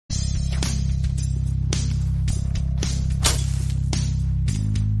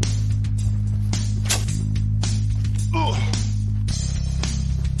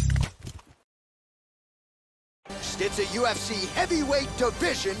it's a UFC heavyweight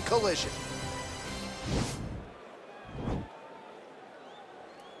division collision.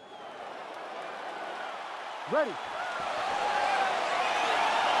 Ready.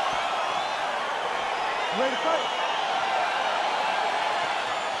 Ready to fight.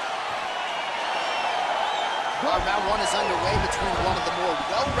 Round one is underway between one of the more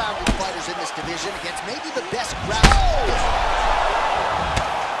well-rounded fighters in this division against maybe the best grappler.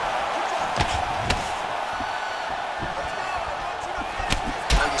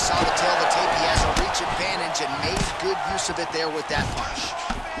 Oh, you saw the tail of the tape. He has a reach advantage and made good use of it there with that punch.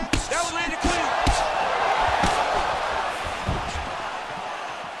 That one landed clean.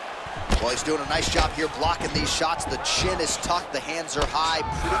 Well, he's doing a nice job here blocking these shots. The chin is tucked, the hands are high.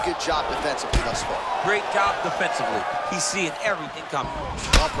 Pretty good job defensively thus far. Great job defensively. He's seeing everything coming.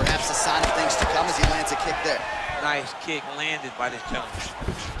 Well, perhaps a sign of things to come as he lands a kick there. Nice kick landed by this gentleman.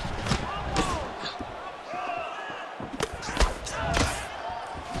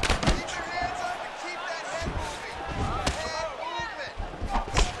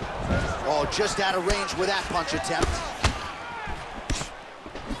 Oh, just out of range with that punch attempt.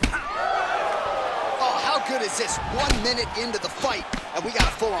 Good is this? 1 minute into the fight, and we got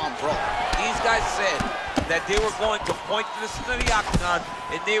a full-on brawl. These guys said that they were going to point to the center of the octagon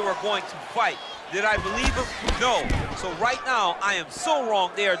and they were going to fight. Did I believe them? No. So right now, I am so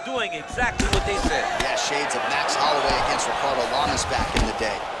wrong. They are doing exactly what they said. Yeah, shades of Max Holloway against Ricardo Lamas back in the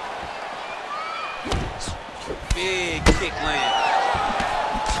day. Big kick land.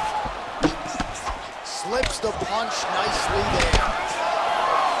 Slips the punch nicely there.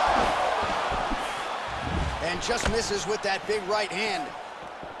 And just misses with that big right hand.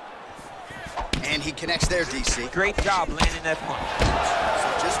 And he connects there, DC. Great job landing that punch. So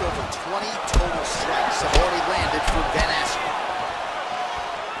just over 20 total strikes have already landed for Ben Askren.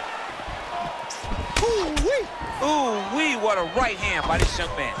 Ooh-wee! Ooh-wee, what a right hand by this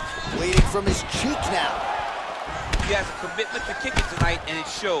young man. Bleeding from his cheek now. He has a commitment to kicking tonight, and it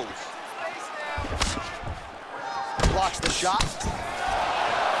shows. Blocks the shot.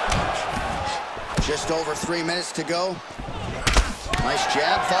 Just over 3 minutes to go. Nice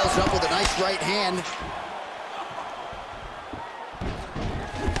jab, follows up with a nice right hand.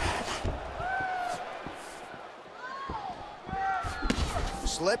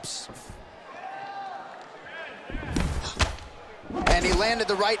 Slips. And he landed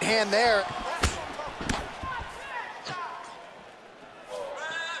the right hand there.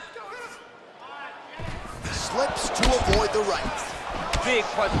 Slips to avoid the right. Big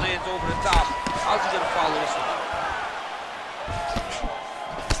punch lands over the top. How's he gonna follow this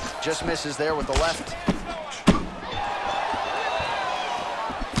one? Just misses there with the left.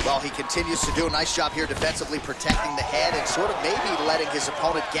 Well, he continues to do a nice job here defensively, protecting the head and sort of maybe letting his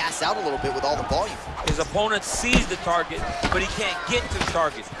opponent gas out a little bit with all the volume. His opponent sees the target, but he can't get to the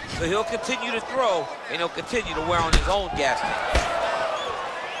target. So he'll continue to throw, and he'll continue to wear on his own gas tank.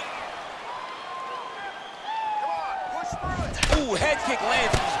 Ooh, head kick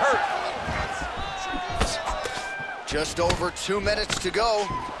lands, he's hurt. Just over 2 minutes to go.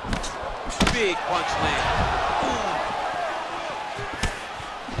 Big punch land. Ooh.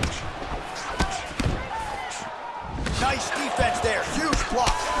 Nice defense there, huge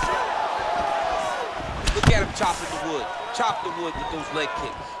block. Look at him chopping the wood. Chop the wood with those leg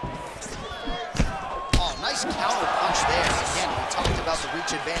kicks. Oh, nice counter punch there. Again, we talked about the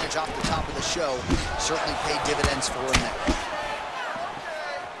reach advantage off the top of the show. Certainly paid dividends for him there.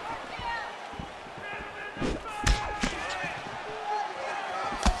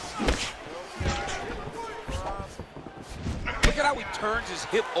 Look at how he turns his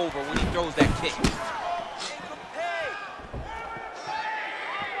hip over when he throws that kick.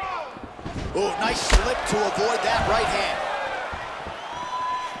 Oh, nice slip to avoid that right hand.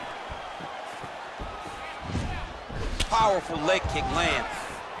 Powerful leg kick lands.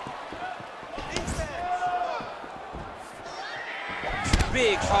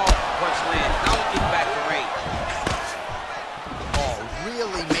 Big powerful punch lands. Now we get back to range. Oh,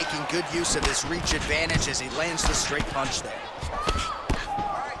 really making good use of his reach advantage as he lands the straight punch there.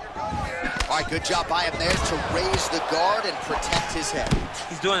 All right, good job by him there to raise the guard and protect his head.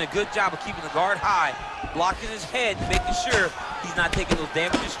 He's doing a good job of keeping the guard high, blocking his head, making sure he's not taking those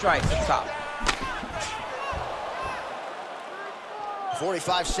damaging strikes up top.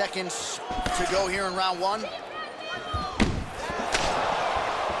 45 seconds to go here in round one.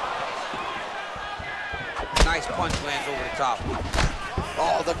 Nice punch lands over the top.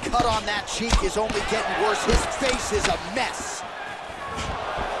 Oh, the cut on that cheek is only getting worse. His face is a mess.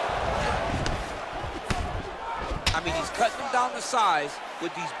 I mean, he's cutting him down to size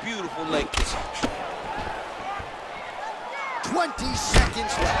with these beautiful leg kicks. 20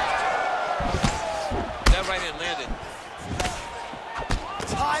 seconds left. That right hand landed.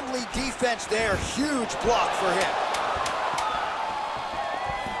 Timely defense there. Huge block for him.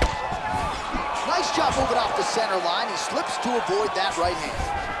 Nice job moving off the center line. He slips to avoid that right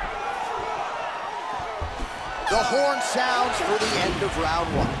hand. The horn sounds for the end of round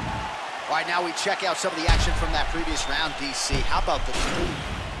one. All right, now we check out some of the action from that previous round, DC. How about the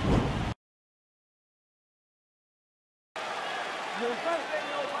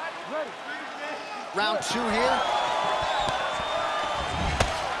round two here?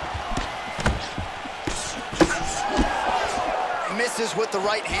 Misses with the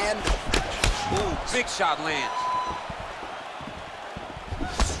right hand. Ooh, big shot lands.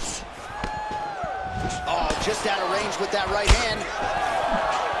 Oh, just out of range with that right hand.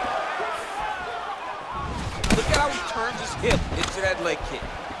 Look at how he turns his hip into that leg kick.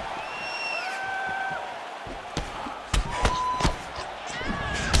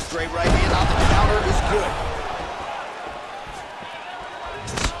 Straight right hand on the counter is good.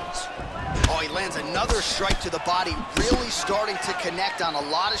 Oh, he lands another strike to the body, really starting to connect on a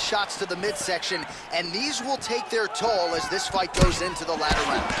lot of shots to the midsection, and these will take their toll as this fight goes into the latter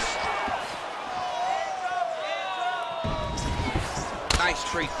rounds. Nice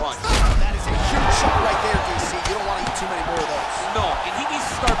straight punch. That is a huge shot right there, DC. You don't want to eat too many more of those. No, and he needs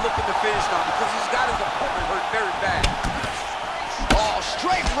to start looking to finish now because he's got his opponent hurt very bad. Oh,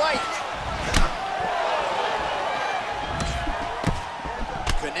 straight right.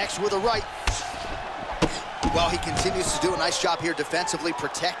 Connects with a right. Well, he continues to do a nice job here defensively,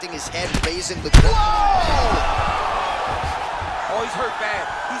 protecting his head, raising the... Whoa! Oh, he's hurt bad.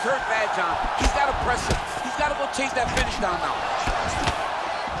 He's hurt bad, John. He's got to press him. He's got to go chase that finish down now.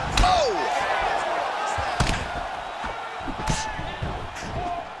 Oh!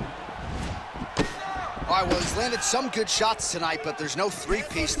 All right, well, he's landed some good shots tonight, but there's no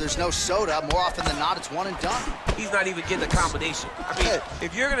three-piece, there's no soda. More often than not, it's one and done. He's not even getting the combination. I mean,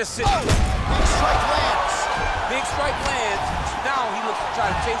 if you're going to sit... Oh! Big strike lands. Big strike lands. Now he looks to try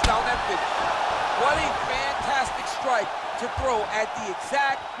to chase down that finish. What a fantastic strike to throw at the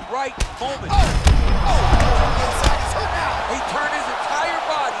exact right moment. Oh! Oh! Inside, he's hurt now. He turned his entire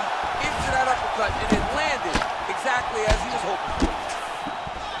body into that uppercut, and it landed exactly as he was hoping.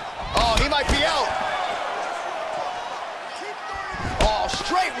 Oh, he might be out. Oh,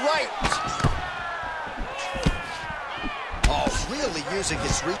 straight right. Oh, really using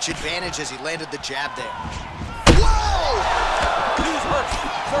his reach advantage as he landed the jab there. Whoa! He's hurt.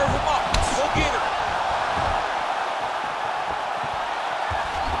 Serve him up. Go get him.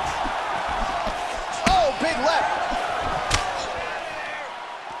 Oh, big left.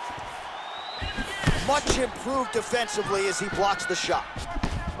 Much improved defensively as he blocks the shot.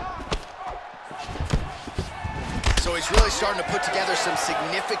 So he's really starting to put together some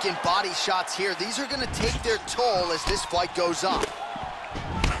significant body shots here. These are going to take their toll as this fight goes on.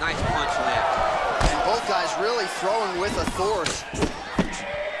 Nice punch land. And both guys really throwing with authority.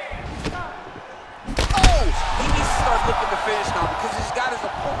 Oh! He needs to start looking to finish now because he's got his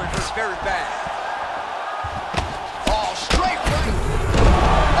opponent hurt very bad. Oh, straight right.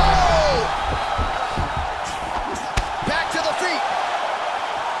 Oh! Back to the feet.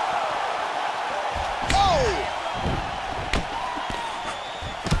 Oh!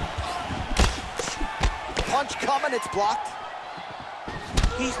 Punch coming, it's blocked.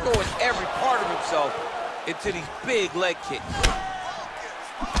 He's throwing every part of himself into these big leg kicks.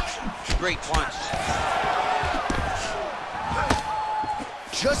 Great punch.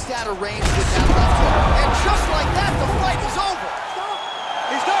 Just out of range with that left hook. And just like that, the fight is over.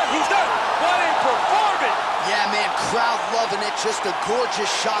 He's done, he's done. What a performance. Yeah, man, crowd loving it. Just a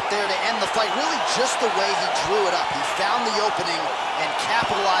gorgeous shot there to end the fight. Really just the way he drew it up. He found the opening and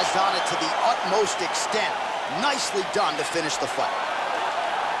capitalized on it to the utmost extent. Nicely done to finish the fight.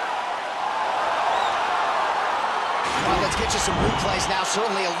 All right, let's get you some replays now.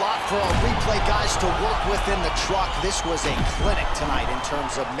 Certainly a lot for our replay guys to work with in the truck. This was a clinic tonight in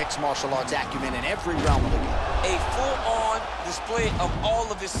terms of mixed martial arts acumen in every realm of the game. A full-on display of all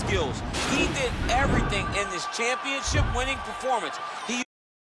of his skills. He did everything in this championship winning performance. He